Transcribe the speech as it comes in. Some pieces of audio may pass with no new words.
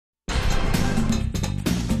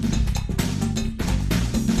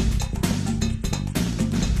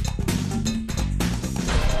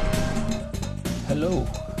Hello,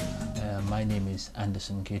 my name is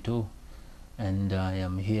Anderson Keto, and I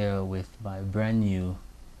am here with my brand new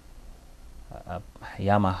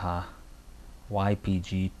Yamaha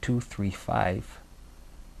YPG-235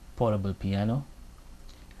 portable piano,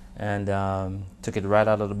 and took it right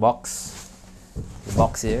out of the box. The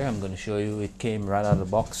box here, I'm going to show you, it came right out of the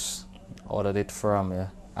box. Ordered it from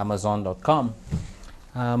Amazon.com.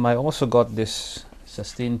 I also got this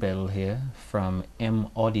sustain pedal here from M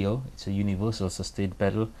Audio. It's a universal sustain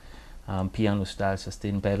pedal, piano style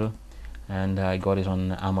sustain pedal, and I got it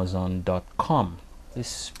on Amazon.com.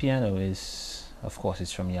 This piano is, of course,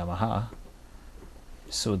 it's from Yamaha,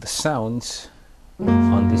 so the sounds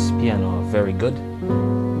on this piano are very good.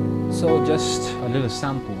 So just a little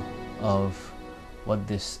sample of what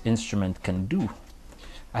this instrument can do.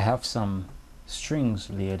 I have some strings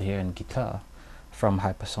layered here and guitar from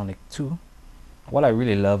Hypersonic 2. What I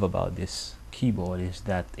really love about this keyboard is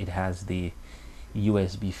that it has the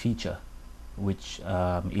USB feature, which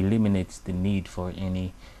eliminates the need for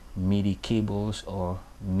any MIDI cables or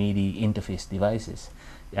MIDI interface devices.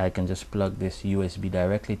 I can just plug this USB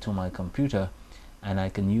directly to my computer, and I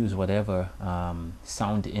can use whatever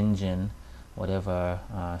sound engine, whatever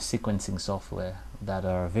sequencing software that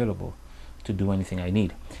are available to do anything I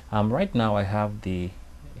need. Right now I have the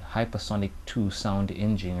Hypersonic 2 sound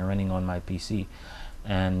engine running on my PC,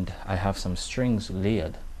 and I have some strings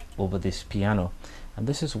layered over this piano, and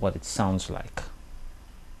this is what it sounds like.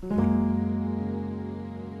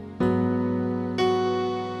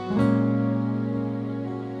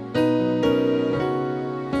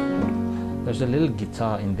 There's a little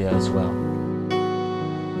guitar in there as well.